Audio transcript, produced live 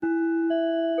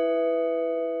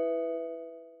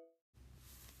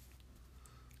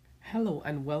Hello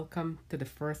and welcome to the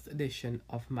first edition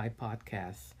of my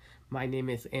podcast. My name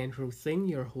is Andrew Singh,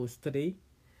 your host today.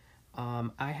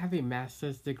 I have a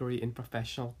master's degree in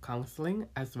professional counseling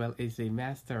as well as a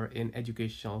master in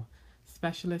educational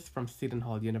specialist from Seton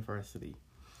Hall University.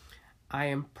 I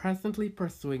am presently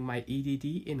pursuing my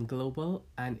EDD in global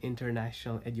and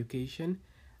international education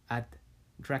at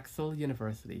Drexel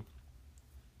University.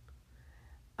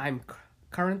 I'm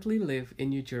currently live in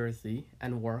New Jersey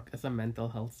and work as a mental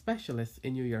health specialist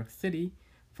in New York City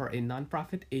for a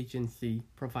nonprofit agency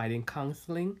providing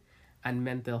counseling and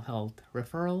mental health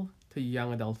referral to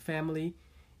young adult family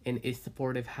in a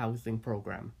supportive housing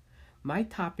program. My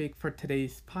topic for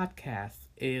today's podcast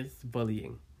is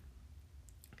bullying.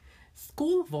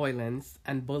 School violence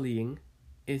and bullying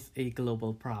is a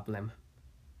global problem.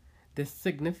 The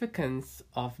significance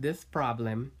of this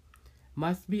problem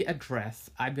must be addressed,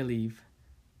 I believe,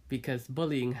 because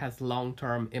bullying has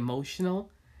long-term emotional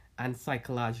and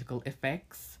psychological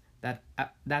effects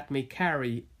that may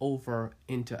carry over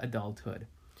into adulthood.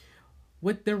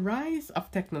 With the rise of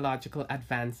technological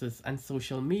advances and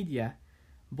social media,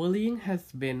 bullying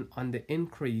has been on the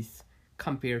increase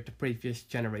compared to previous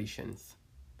generations.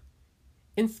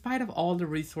 In spite of all the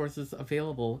resources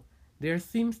available, there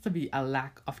seems to be a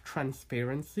lack of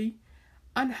transparency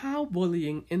on how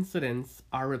bullying incidents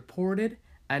are reported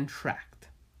and tracked.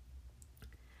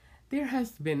 There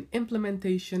has been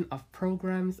implementation of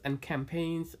programs and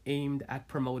campaigns aimed at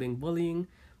promoting bullying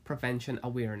prevention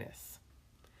awareness.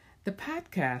 The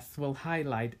podcast will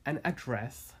highlight and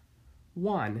address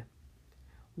 1.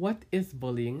 What is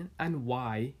bullying and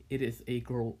why it is a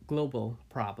global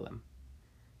problem?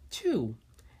 2.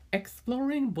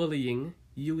 Exploring bullying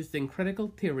using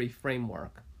critical theory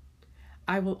framework.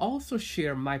 I will also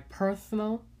share my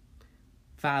personal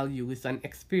values and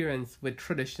experience with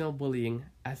traditional bullying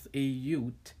as a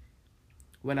youth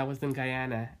when I was in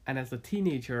Guyana and as a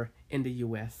teenager in the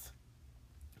US.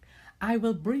 I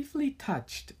will briefly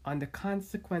touch on the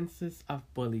consequences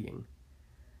of bullying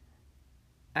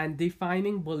and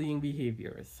defining bullying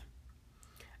behaviors.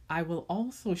 I will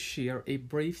also share a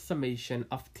brief summation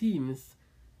of themes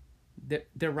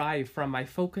derived from my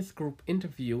focus group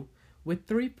interview with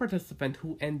 3 participants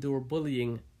who endure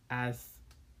bullying as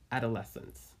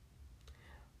adolescents.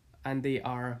 And they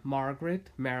are Margaret,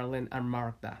 Marilyn, and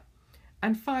Martha.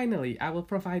 And finally, I will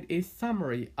provide a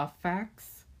summary of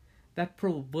facts that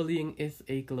prove bullying is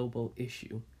a global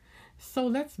issue. So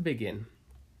let's begin.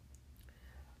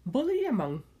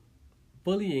 Bullying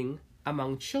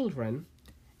among children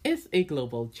is a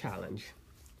global challenge.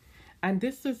 And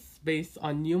this is based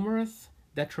on numerous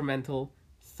detrimental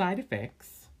side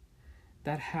effects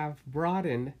that have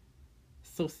broadened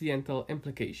societal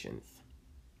implications.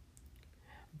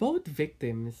 Both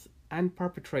victims and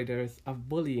perpetrators of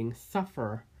bullying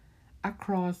suffer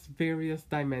across various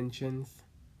dimensions,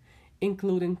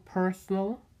 including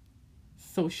personal,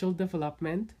 social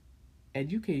development,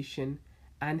 education,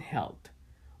 and health,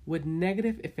 with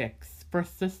negative effects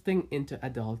persisting into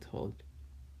adulthood.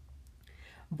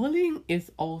 Bullying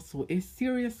is also a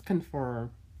serious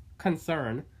concern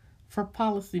for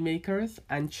policymakers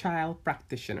and child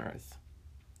practitioners.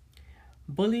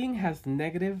 Bullying has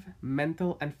negative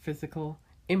mental and physical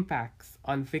impacts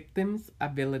on victims'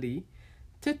 ability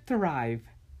to thrive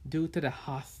due to the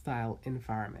hostile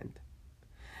environment.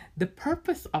 The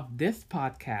purpose of this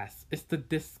podcast is to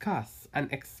discuss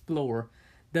and explore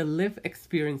the lived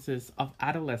experiences of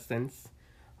adolescents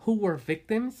who were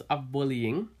victims of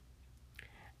bullying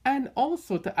and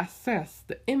also to assess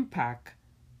the impact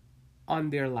on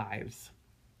their lives.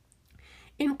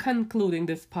 In concluding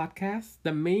this podcast,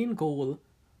 the main goal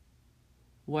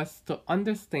was to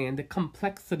understand the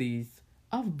complexities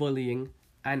of bullying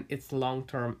and its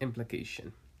long-term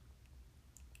implication.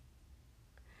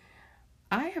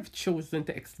 I have chosen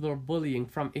to explore bullying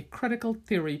from a critical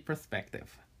theory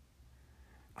perspective.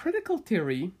 Critical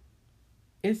theory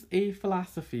is a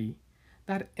philosophy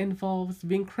that involves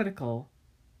being critical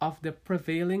of the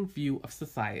prevailing view of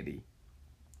society.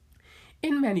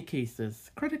 In many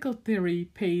cases, critical theory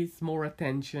pays more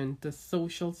attention to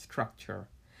social structure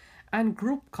and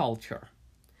group culture,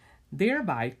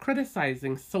 thereby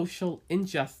criticizing social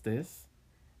injustice,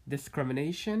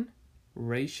 discrimination,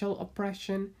 racial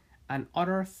oppression, and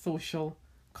other social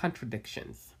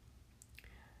contradictions.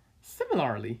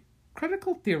 Similarly,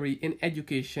 critical theory in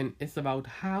education is about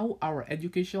how our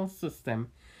educational system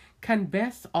can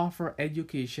best offer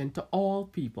education to all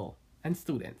people and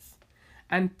students.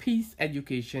 And peace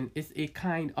education is a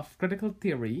kind of critical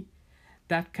theory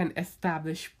that can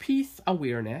establish peace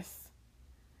awareness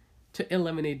to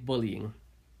eliminate bullying.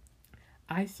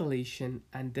 isolation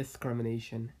and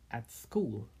discrimination at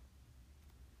school.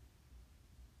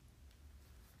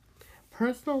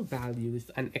 Personal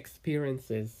values and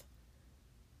experiences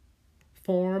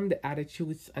form the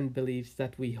attitudes and beliefs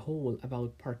that we hold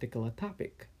about particular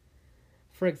topic.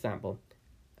 For example,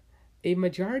 a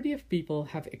majority of people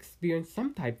have experienced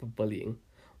some type of bullying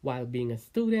while being a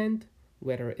student,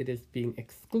 whether it is being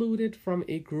excluded from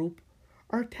a group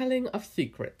or telling of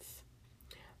secrets.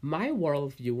 My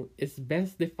worldview is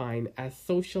best defined as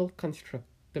social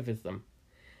constructivism,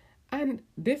 and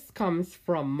this comes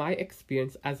from my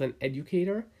experience as an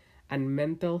educator and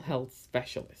mental health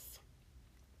specialist.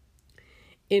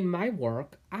 In my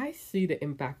work, I see the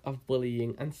impact of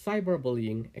bullying and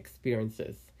cyberbullying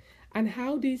experiences and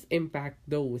how these impact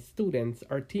those students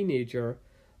or teenagers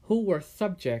who were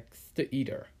subjects to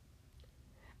either.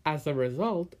 As a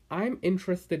result, I'm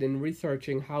interested in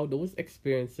researching how those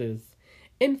experiences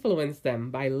influence them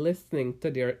by listening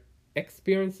to their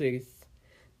experiences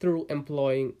through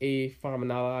employing a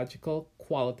phenomenological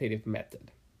qualitative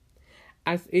method.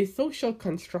 As a social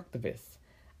constructivist,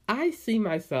 I see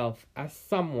myself as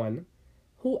someone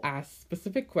who asks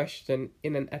specific questions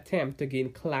in an attempt to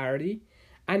gain clarity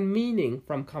and meaning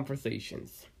from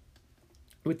conversations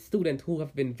with students who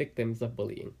have been victims of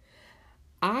bullying.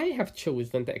 I have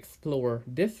chosen to explore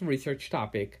this research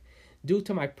topic due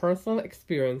to my personal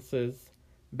experiences,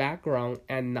 background,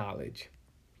 and knowledge.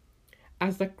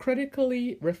 As a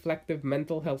critically reflective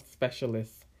mental health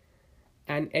specialist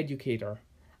and educator,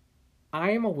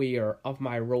 I am aware of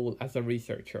my role as a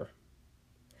researcher.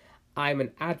 I am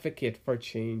an advocate for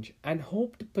change and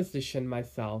hope to position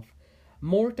myself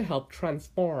more to help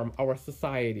transform our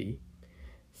society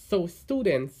so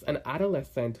students and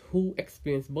adolescents who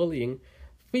experience bullying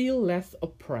feel less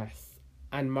oppressed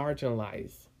and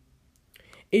marginalized.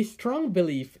 A strong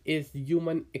belief is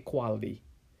human equality.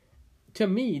 To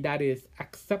me, that is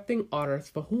accepting others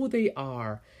for who they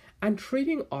are and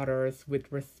treating others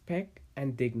with respect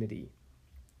and dignity.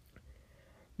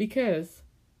 Because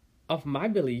of my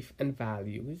belief and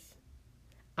values,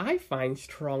 I find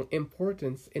strong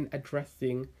importance in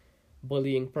addressing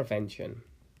bullying prevention.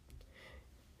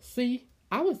 See,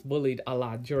 I was bullied a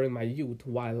lot during my youth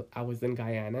while I was in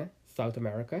Guyana, South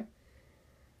America.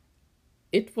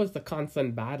 It was a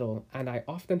constant battle, and I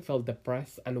often felt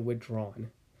depressed and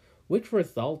withdrawn, which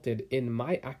resulted in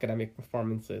my academic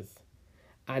performances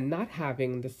and not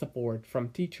having the support from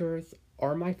teachers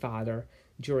or my father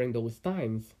during those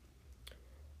times.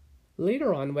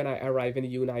 Later on, when I arrived in the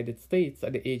United States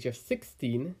at the age of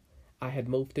 16, I had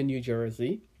moved to New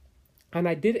Jersey, and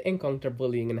I did encounter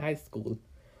bullying in high school,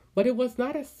 but it was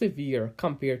not as severe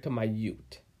compared to my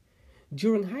youth.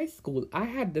 During high school, I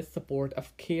had the support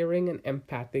of caring and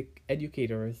empathic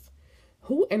educators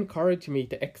who encouraged me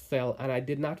to excel, and I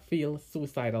did not feel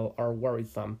suicidal or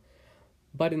worrisome,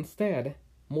 but instead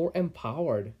more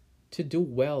empowered to do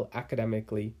well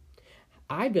academically.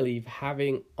 I believe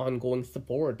having ongoing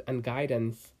support and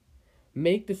guidance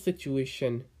make the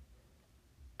situation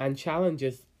and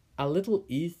challenges a little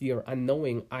easier, and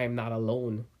knowing I am not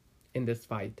alone in this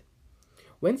fight.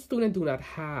 When students do not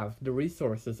have the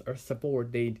resources or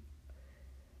support they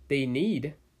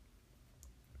need,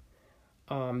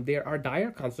 there are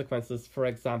dire consequences, for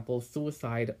example,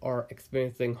 suicide or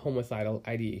experiencing homicidal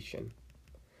ideation.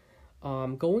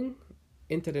 Going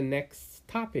into the next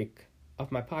topic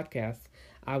of my podcast,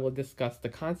 I will discuss the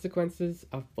consequences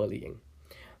of bullying.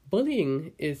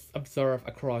 Bullying is observed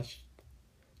across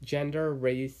gender,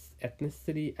 race,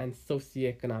 ethnicity, and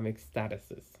socioeconomic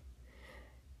statuses.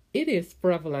 It is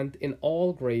prevalent in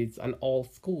all grades and all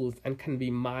schools and can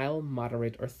be mild,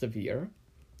 moderate, or severe.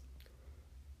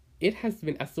 It has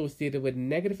been associated with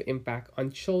negative impact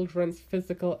on children's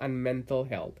physical and mental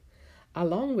health,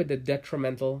 along with the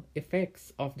detrimental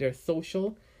effects of their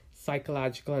social,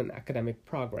 psychological, and academic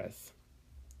progress.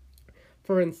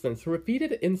 For instance,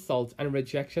 repeated insults and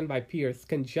rejection by peers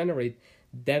can generate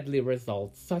deadly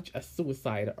results such as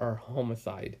suicide or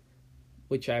homicide,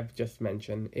 which I've just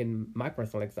mentioned in my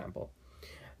personal example.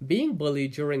 Being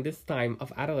bullied during this time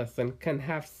of adolescence can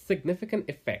have significant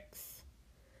effects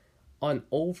on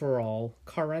overall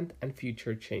current and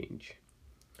future change.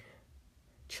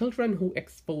 Children who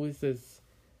exposes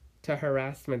to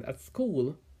harassment at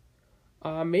school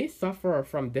may suffer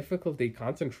from difficulty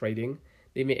concentrating.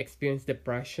 They may experience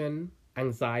depression,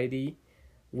 anxiety,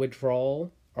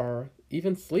 withdrawal, or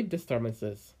even sleep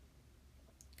disturbances.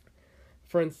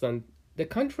 For instance, the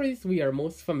countries we are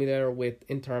most familiar with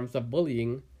in terms of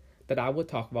bullying that I would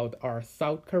talk about are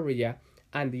South Korea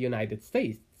and the United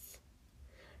States.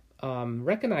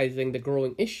 Recognizing the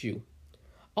growing issue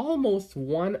Almost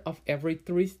one of every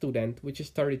three students, which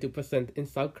is 32% in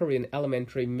South Korean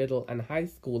elementary, middle, and high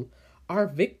school, are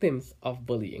victims of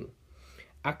bullying,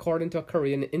 according to a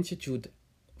Korean Institute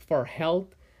for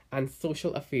Health and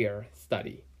Social Affairs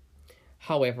study.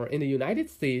 However, in the United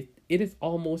States, it is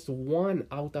almost one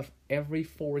out of every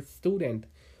four student,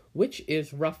 which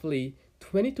is roughly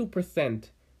 22%,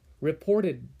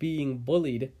 reported being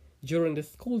bullied during the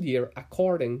school year,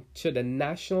 according to the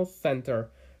National Center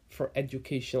for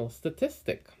Educational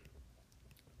Statistics.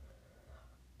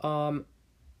 A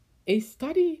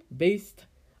study based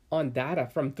on data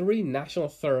from three national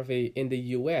surveys in the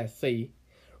USA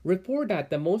report that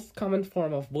the most common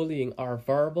form of bullying are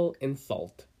verbal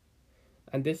insult,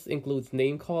 and this includes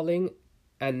name calling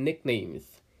and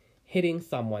nicknames, hitting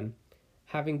someone,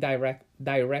 having direct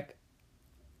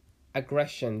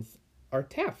aggressions or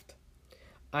theft,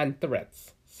 and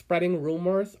threats, spreading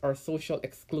rumors or social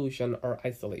exclusion or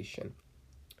isolation.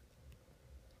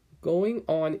 Going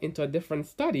on into a different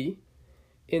study,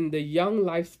 in the Young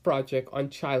Lives Project on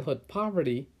Childhood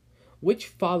Poverty, which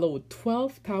followed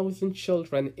 12,000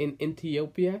 children in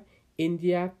Ethiopia,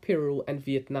 India, Peru, and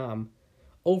Vietnam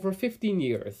over 15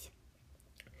 years.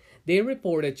 They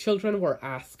reported children were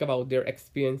asked about their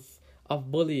experience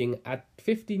of bullying at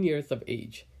 15 years of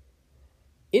age.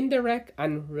 Indirect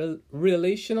and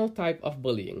relational type of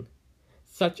bullying,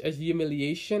 such as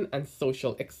humiliation and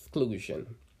social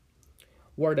exclusion,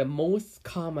 were the most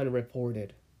common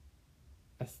reported,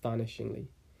 astonishingly.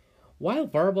 While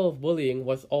verbal bullying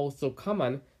was also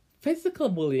common, physical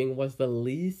bullying was the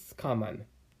least common.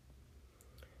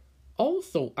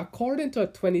 Also, according to a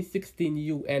 2016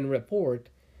 UN report,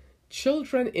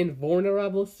 children in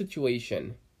vulnerable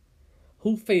situations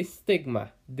who face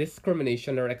stigma,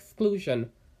 discrimination, or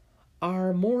exclusion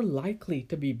are more likely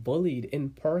to be bullied in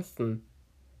person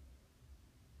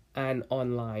and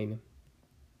online.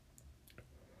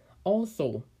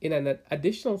 Also, in an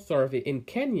additional survey in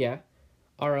Kenya,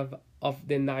 of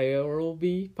the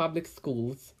Nairobi public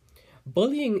schools,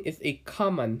 bullying is a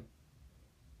common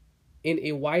in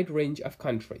a wide range of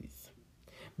countries.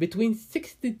 Between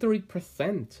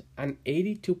 63% and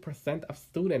 82% of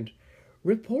students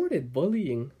reported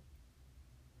bullying,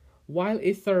 while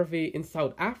a survey in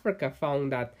South Africa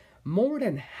found that more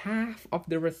than half of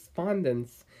the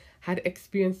respondents had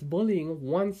experienced bullying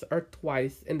once or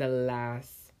twice in the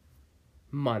last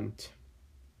month.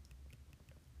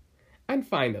 And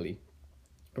finally,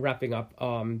 wrapping up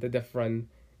the different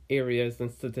areas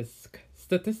and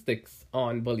statistics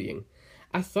on bullying.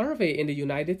 A survey in the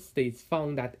United States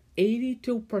found that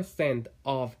 82%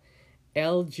 of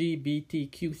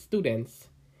LGBTQ students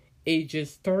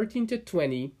ages 13 to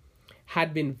 20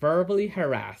 had been verbally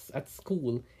harassed at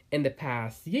school in the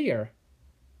past year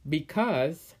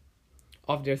because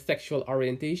of their sexual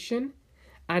orientation,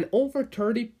 and over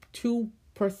 32%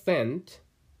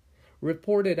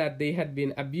 reported that they had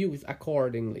been abused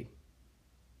accordingly.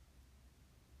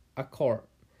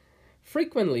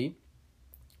 Frequently,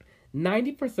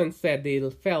 90% said they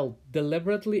felt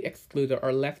deliberately excluded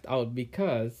or left out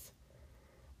because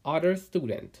other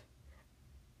student,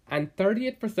 and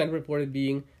 38% reported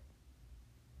being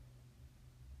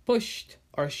pushed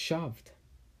or shoved.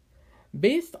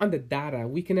 Based on the data,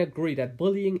 we can agree that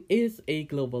bullying is a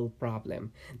global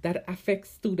problem that affects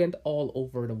students all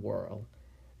over the world.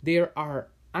 There are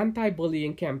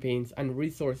anti-bullying campaigns and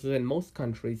resources in most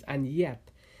countries, and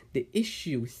yet the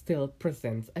issue still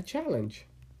presents a challenge.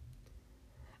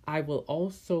 I will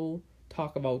also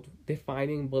talk about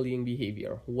defining bullying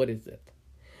behavior. What is it?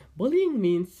 Bullying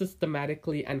means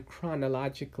systematically and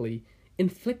chronologically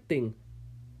inflicting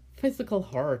physical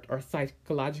hurt or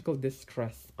psychological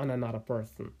distress on another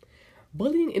person.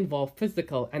 Bullying involves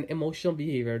physical and emotional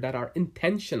behavior that are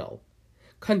intentional,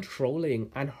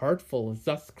 controlling, and hurtful,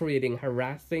 thus creating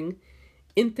harassing,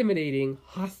 intimidating,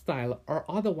 hostile, or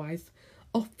otherwise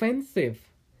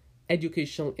offensive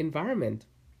educational environment.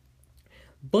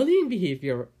 Bullying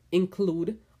behavior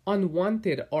include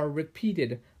unwanted or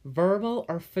repeated verbal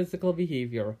or physical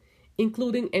behavior,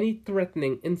 including any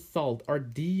threatening, insult, or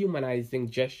dehumanizing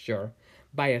gesture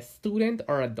by a student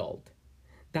or adult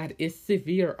that is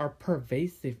severe or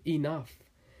pervasive enough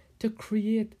to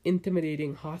create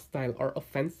intimidating, hostile, or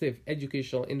offensive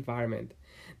educational environment.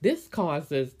 This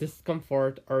causes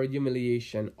discomfort or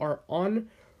humiliation or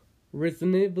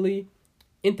unreasonably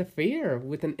interfere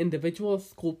with an individual's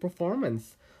school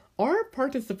performance or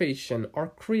participation, or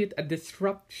create a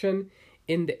disruption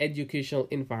in the educational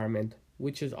environment,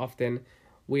 which is often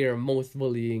where most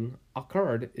bullying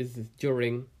occurred, is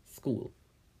during school.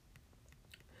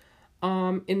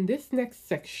 In this next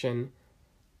section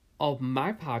of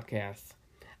my podcast,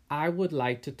 I would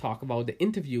like to talk about the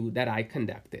interview that I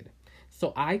conducted.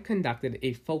 So I conducted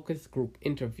a focus group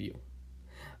interview.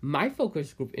 My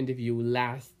focus group interview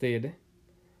lasted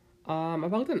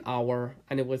about an hour,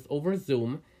 and it was over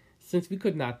Zoom. Since we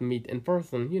could not meet in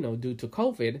person, due to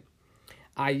COVID,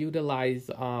 I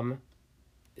utilized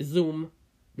Zoom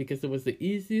because it was the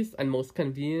easiest and most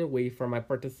convenient way for my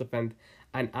participant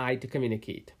and I to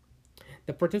communicate.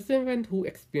 The participants who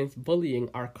experienced bullying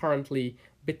are currently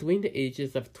between the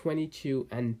ages of 22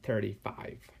 and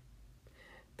 35.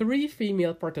 Three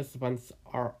female participants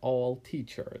are all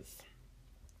teachers.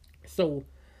 So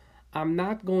I'm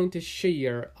not going to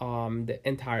share the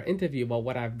entire interview, but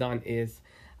what I've done is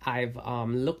I've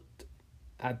looked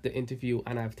at the interview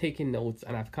and I've taken notes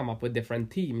and I've come up with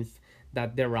different themes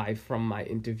that derive from my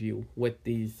interview with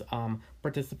these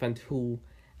participants who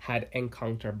had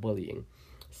encountered bullying.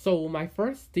 So my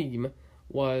first theme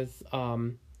was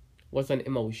an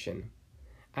emotion,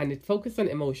 and it focused on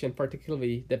emotion,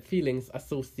 particularly the feelings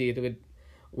associated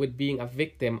with being a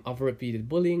victim of a repeated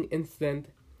bullying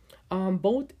incident,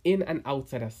 both in and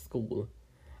outside of school.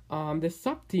 The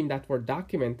sub-theme that were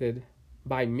documented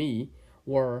by me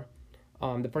were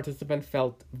the participant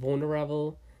felt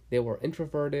vulnerable, they were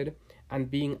introverted, and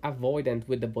being avoidant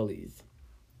with the bullies.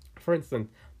 For instance,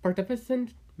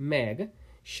 participant Meg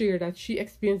shared that she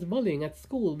experienced bullying at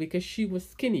school because she was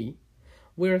skinny,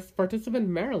 whereas participant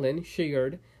Marilyn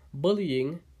shared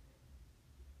bullying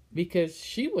because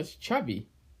she was chubby.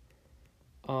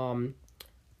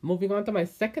 Moving on to my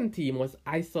second theme was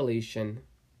isolation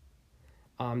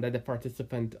that the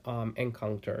participant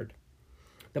encountered.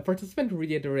 The participant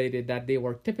reiterated that they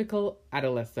were typical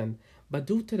adolescent, but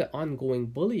due to the ongoing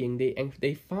bullying,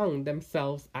 they found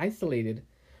themselves isolated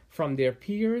from their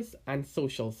peers and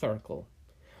social circle.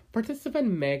 Participant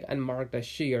Meg and Martha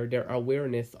shared their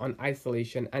awareness on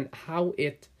isolation and how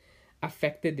it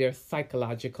affected their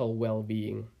psychological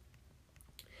well-being.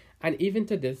 And even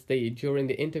to this day, during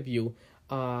the interview,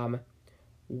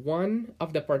 one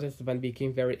of the participants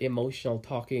became very emotional,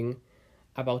 talking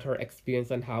about her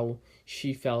experience and how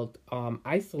she felt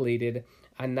isolated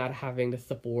and not having the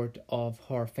support of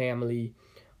her family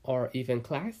or even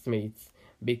classmates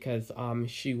because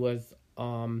she was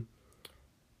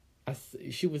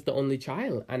the only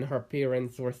child and her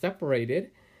parents were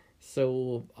separated.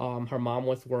 So her mom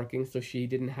was working, so she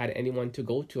didn't have anyone to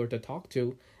go to or to talk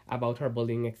to about her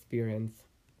bullying experience.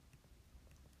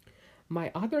 My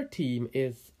other theme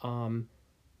is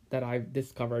that I've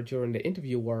discovered during the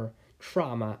interview were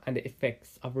trauma and the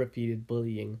effects of repeated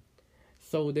bullying.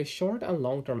 So the short and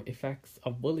long-term effects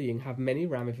of bullying have many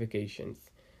ramifications.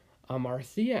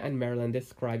 Marcia and Marilyn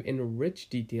describe in rich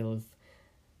details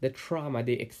the trauma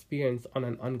they experience on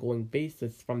an ongoing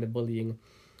basis from the bullying.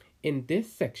 In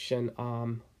this section,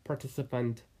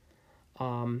 participant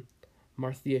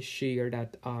Marcia shared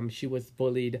that she was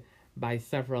bullied by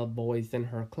several boys in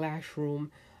her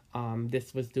classroom.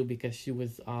 This was due because she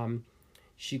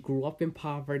grew up in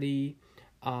poverty.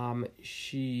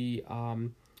 She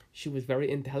was very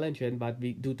intelligent, but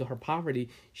due to her poverty,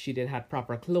 she didn't have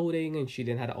proper clothing and she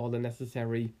didn't have all the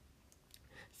necessary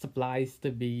supplies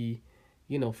to be,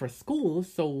 for school.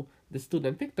 So the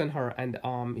student picked on her, and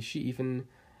the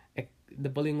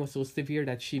bullying was so severe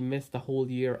that she missed the whole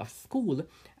year of school,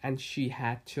 and she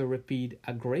had to repeat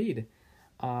a grade.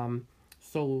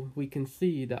 So we can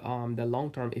see the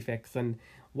long-term effects. And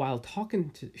while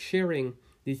sharing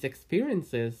these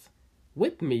experiences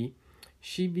with me,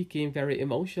 she became very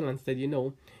emotional and said,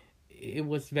 it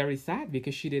was very sad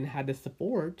because she didn't have the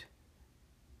support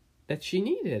that she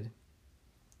needed.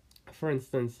 For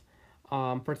instance,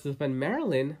 participant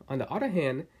Marilyn, on the other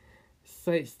hand,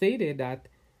 stated that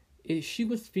she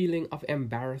was feeling of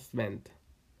embarrassment,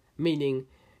 meaning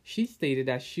she stated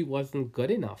that she wasn't good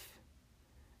enough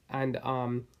and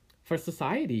for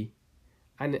society,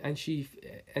 and she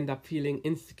ended up feeling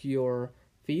insecure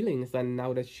feelings. And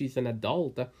now that she's an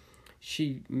adult,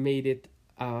 she made it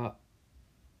her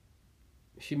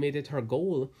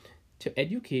goal to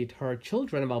educate her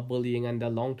children about bullying and the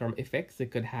long-term effects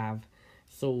it could have,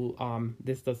 so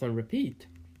this doesn't repeat.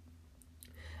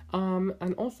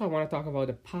 And also I want to talk about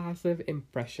the positive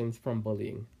impressions from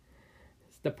bullying.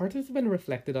 The participant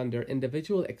reflected on their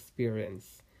individual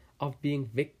experience of being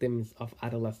victims of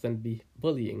adolescent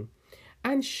bullying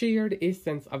and shared a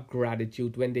sense of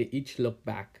gratitude when they each look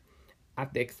back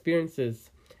at the experiences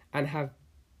and have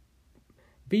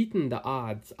beaten the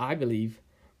odds, I believe,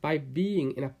 by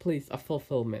being in a place of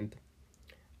fulfillment.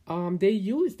 They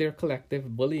use their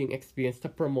collective bullying experience to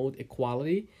promote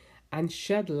equality and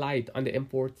shed light on the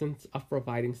importance of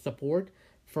providing support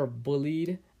for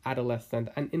bullied adolescent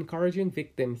and encouraging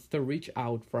victims to reach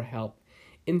out for help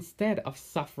instead of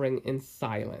suffering in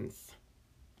silence.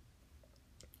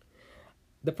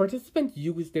 The participants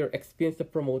used their experience to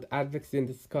promote advocacy and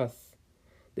discuss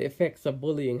the effects of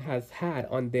bullying has had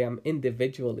on them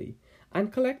individually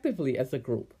and collectively as a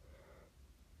group.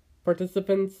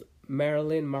 Participants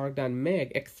Marilyn, Mark, and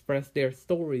Meg expressed their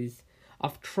stories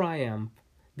of triumph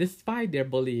despite their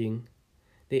bullying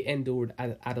they endured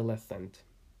as adolescent.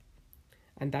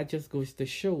 And that just goes to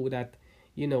show that,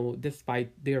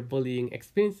 despite their bullying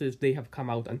experiences, they have come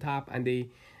out on top and they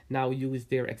now use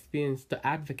their experience to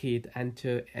advocate and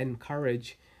to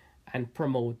encourage and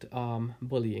promote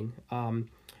bullying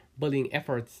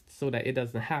efforts so that it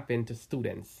doesn't happen to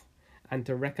students, and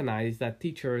to recognize that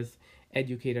teachers,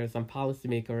 educators, and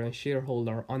policymakers and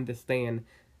shareholders understand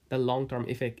the long-term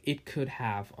effect it could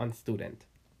have on students.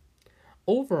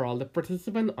 Overall, the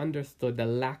participant understood the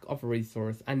lack of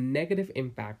resource and negative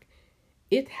impact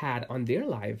it had on their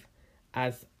life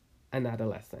as an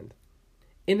adolescent.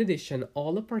 In addition,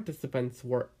 all the participants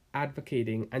were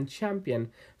advocating and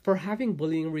championed for having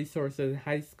bullying resources in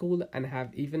high school and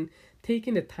have even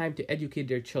taken the time to educate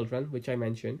their children, which I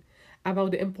mentioned,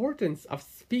 about the importance of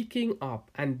speaking up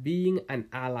and being an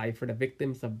ally for the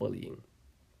victims of bullying.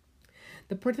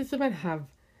 The participants have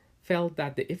felt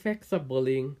that the effects of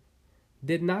bullying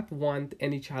did not want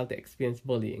any child to experience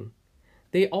bullying.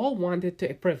 They all wanted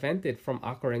to prevent it from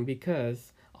occurring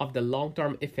because of the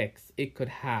long-term effects it could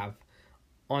have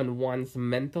on one's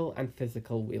mental and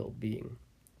physical well-being.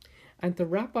 And to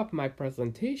wrap up my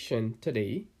presentation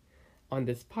today on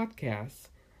this podcast,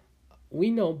 we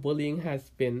know bullying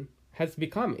has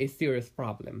become a serious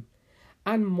problem.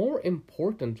 And more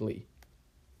importantly,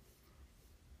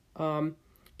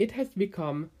 it has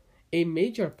become a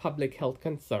major public health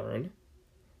concern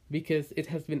because it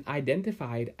has been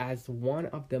identified as one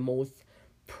of the most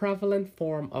prevalent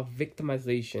form of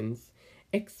victimizations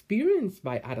experienced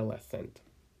by adolescents.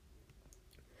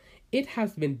 It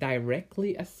has been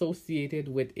directly associated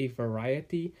with a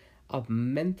variety of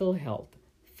mental health,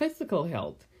 physical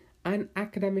health, and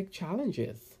academic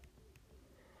challenges.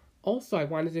 Also, I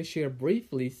wanted to share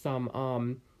briefly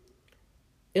some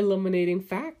illuminating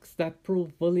facts that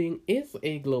prove bullying is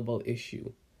a global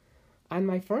issue. And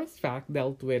my first fact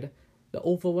dealt with the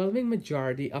overwhelming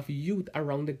majority of youth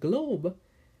around the globe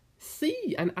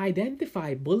see and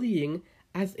identify bullying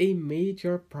as a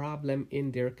major problem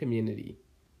in their community.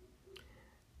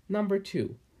 Number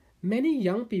 2, many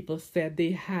young people said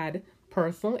they had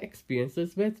personal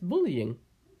experiences with bullying.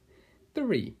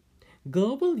 3,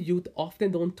 global youth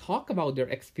often don't talk about their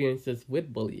experiences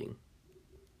with bullying.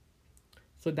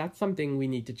 So that's something we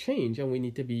need to change, and we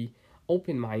need to be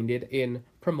open-minded in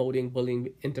promoting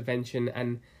bullying intervention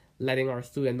and letting our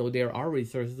students know there are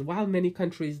resources. While many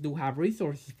countries do have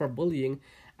resources for bullying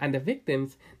and the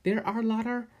victims, there are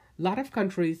a lot of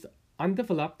countries,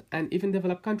 undeveloped and even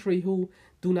developed countries, who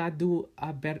do not do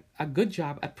a good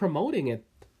job at promoting it.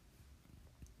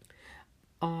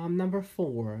 Number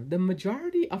 4, the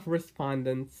majority of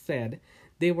respondents said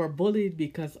they were bullied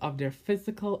because of their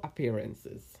physical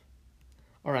appearances,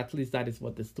 or at least that is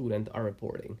what the students are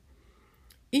reporting.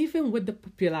 Even with the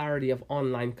popularity of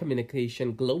online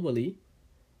communication globally,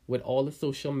 with all the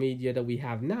social media that we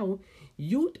have now,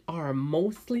 youth are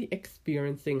mostly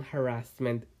experiencing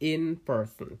harassment in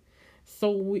person.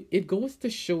 So it goes to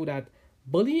show that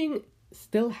bullying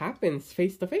still happens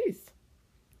face to face.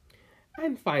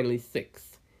 And finally,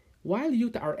 6, while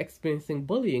youth are experiencing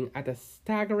bullying at a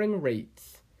staggering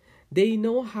rates, they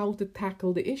know how to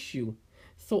tackle the issue.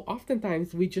 So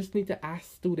oftentimes we just need to ask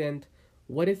students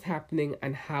what is happening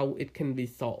and how it can be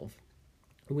solved.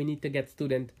 We need to get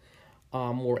students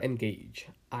more engaged,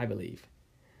 I believe.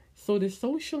 So the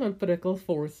social and political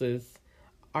forces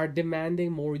are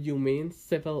demanding more humane,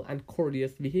 civil, and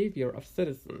courteous behavior of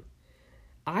citizens.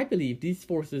 I believe these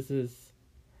forces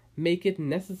make it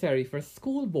necessary for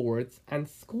school boards and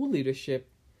school leadership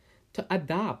to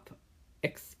adopt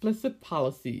explicit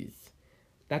policies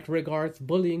that regards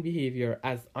bullying behavior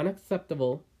as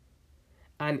unacceptable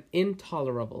and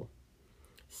intolerable.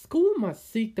 School must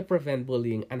seek to prevent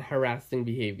bullying and harassing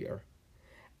behavior,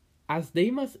 as they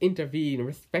must intervene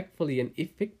respectfully and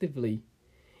effectively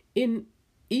in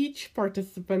each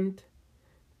participant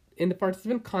in the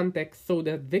participant context so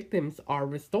that victims are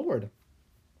restored.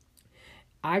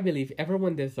 I believe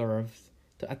everyone deserves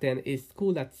to attend a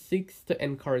school that seeks to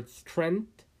encourage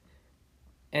strength,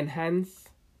 enhance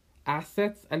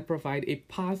assets, and provide a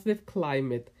positive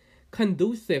climate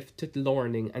conducive to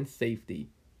learning and safety.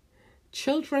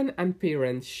 Children and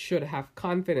parents should have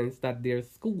confidence that their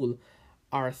school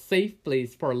are a safe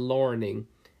place for learning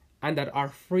and that are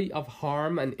free of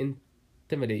harm and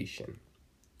intimidation.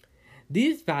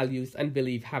 These values and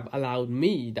beliefs have allowed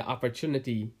me the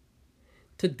opportunity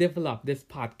to develop this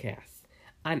podcast,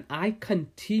 and I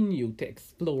continue to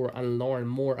explore and learn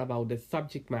more about the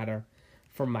subject matter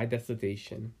for my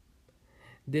dissertation.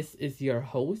 This is your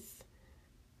host,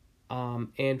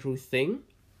 Andrew Singh,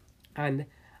 and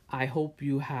I hope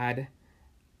you had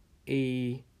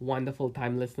a wonderful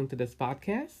time listening to this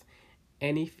podcast.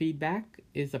 Any feedback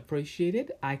is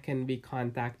appreciated. I can be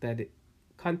contacted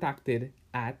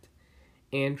at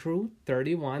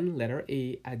Andrew31 letter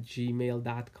A at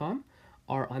gmail.com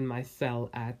or on my cell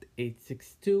at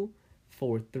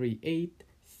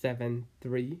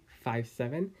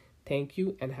 862-438-7357. Thank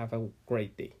you and have a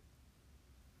great day.